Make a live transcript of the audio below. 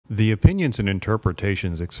The opinions and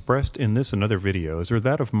interpretations expressed in this and other videos are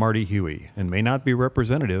that of Marty Huey and may not be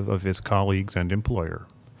representative of his colleagues and employer.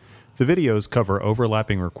 The videos cover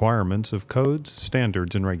overlapping requirements of codes,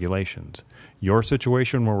 standards, and regulations. Your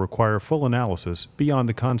situation will require full analysis beyond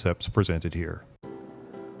the concepts presented here.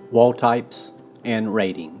 Wall types and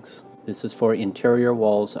ratings. This is for interior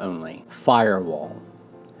walls only. Firewall.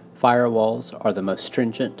 Firewalls are the most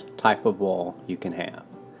stringent type of wall you can have.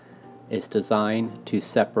 It's designed to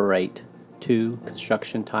separate two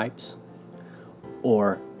construction types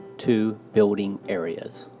or two building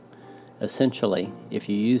areas. Essentially, if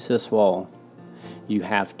you use this wall, you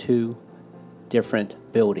have two different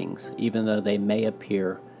buildings, even though they may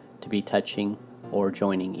appear to be touching or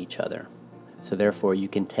joining each other. So therefore, you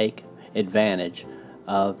can take advantage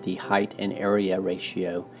of the height and area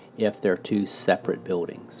ratio if they're two separate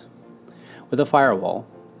buildings. With a firewall,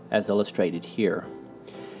 as illustrated here,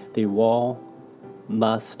 the wall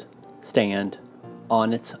must stand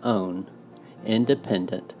on its own,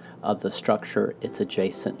 independent of the structure it's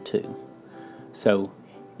adjacent to. So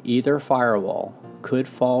either firewall could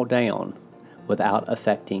fall down without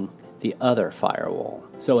affecting the other firewall.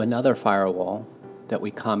 So another firewall that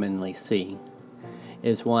we commonly see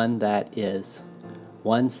is one that is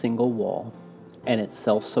one single wall and it's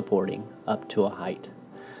self-supporting up to a height.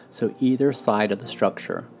 So either side of the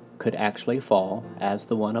structure could actually fall as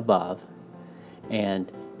the one above,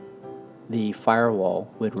 and the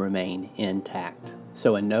firewall would remain intact.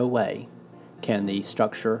 So in no way can the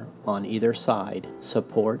structure on either side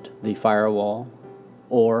support the firewall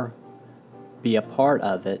or be a part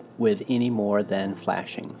of it with any more than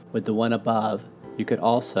flashing. With the one above, you could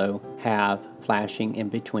also have flashing in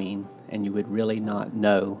between, and you would really not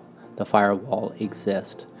know the firewall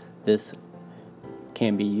exists. This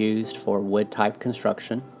can be used for wood type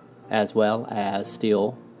construction as well as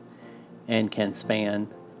steel, and can span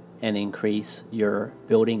and increase your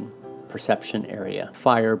building perception area.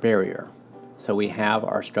 Fire barrier. So we have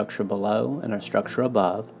our structure below and our structure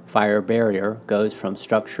above. Fire barrier goes from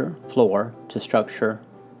structure, floor, to structure,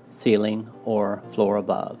 ceiling, or floor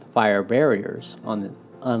above. Fire barriers,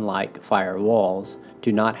 unlike fire walls,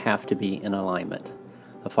 do not have to be in alignment.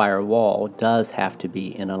 The firewall does have to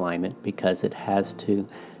be in alignment because it has to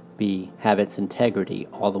have its integrity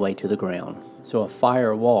all the way to the ground. So a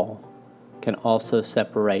firewall can also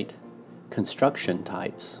separate construction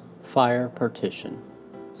types. Fire partition.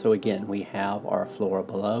 So again, we have our floor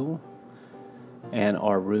below and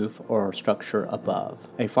our roof or structure above.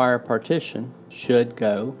 A fire partition should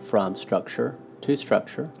go from structure to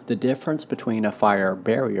structure. The difference between a fire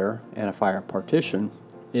barrier and a fire partition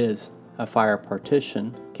is a fire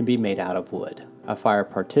partition can be made out of wood. A fire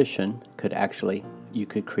partition could actually, you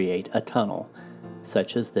could create a tunnel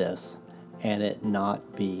such as this and it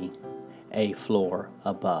not be a floor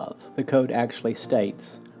above. The code actually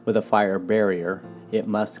states with a fire barrier it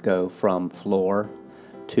must go from floor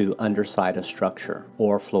to underside of structure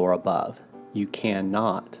or floor above. You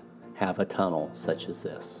cannot have a tunnel such as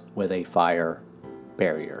this with a fire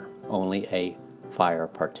barrier, only a fire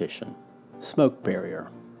partition. Smoke barrier.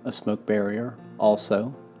 A smoke barrier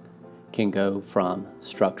also can go from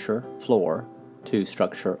structure, floor, to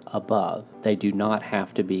structure above. They do not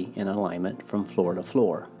have to be in alignment from floor to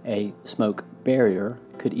floor. A smoke barrier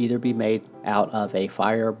could either be made out of a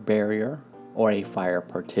fire barrier or a fire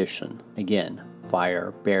partition. Again,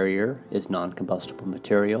 fire barrier is non-combustible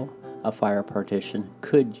material. A fire partition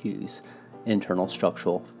could use internal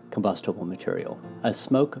structural combustible material. A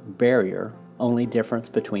smoke barrier, only difference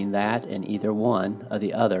between that and either one or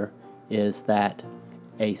the other is that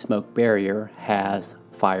a smoke barrier has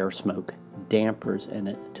fire smoke dampers in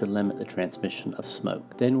it to limit the transmission of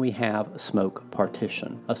smoke. Then we have smoke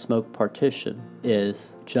partition. A smoke partition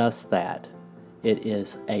is just that. It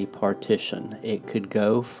is a partition. It could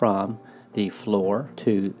go from the floor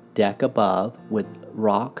to deck above with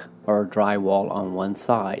rock or drywall on one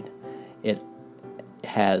side. It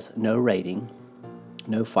has no rating,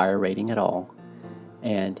 no fire rating at all,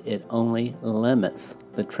 and it only limits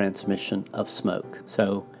the transmission of smoke.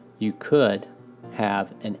 So you could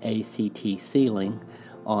have an ACT ceiling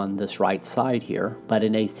on this right side here, but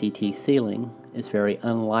an ACT ceiling is very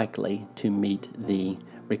unlikely to meet the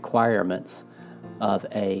requirements of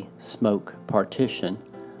a smoke partition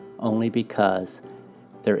only because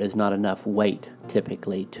there is not enough weight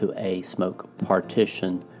typically to a smoke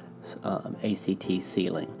partition ACT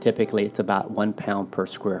ceiling. Typically it's about 1 pound per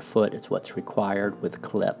square foot is what's required with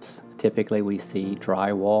clips. Typically we see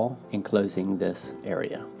drywall enclosing this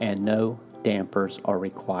area, and no dampers are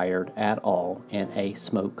required at all in a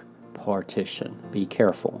smoke partition. Be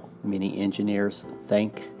careful. Many engineers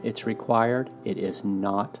think it's required. It is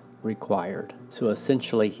not required. So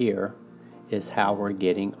essentially here is how we're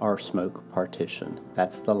getting our smoke partition.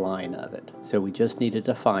 That's the line of it. So we just need to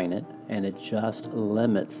define it, and it just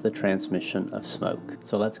limits the transmission of smoke.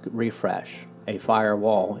 So let's refresh. A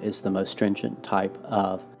firewall is the most stringent type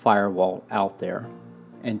of firewall out there,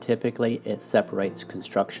 and typically it separates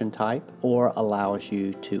construction type or allows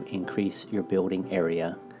you to increase your building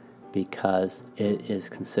area because it is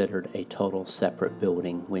considered a total separate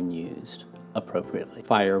building when used appropriately.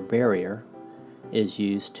 Fire barrier is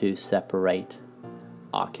used to separate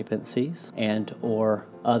occupancies and or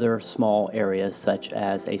other small areas such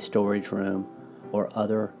as a storage room or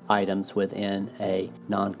other items within a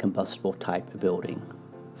non-combustible type of building.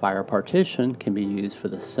 Fire partition can be used for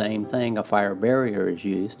the same thing a fire barrier is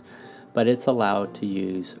used, but it's allowed to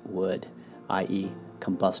use wood, i.e.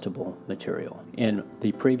 combustible material. In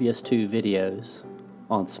the previous two videos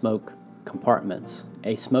on smoke compartments,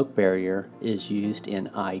 a smoke barrier is used in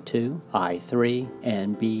I2, I3,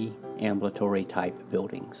 and B ambulatory type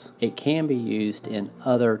buildings. It can be used in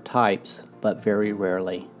other types, but very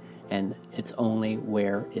rarely, and it's only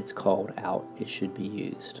where it's called out it should be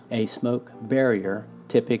used. A smoke barrier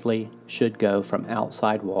typically should go from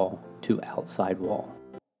outside wall to outside wall.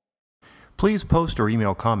 Please post or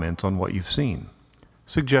email comments on what you've seen.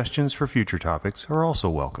 Suggestions for future topics are also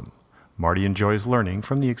welcome. Marty enjoys learning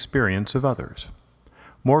from the experience of others.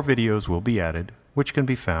 More videos will be added, which can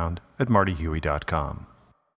be found at martyhuey.com.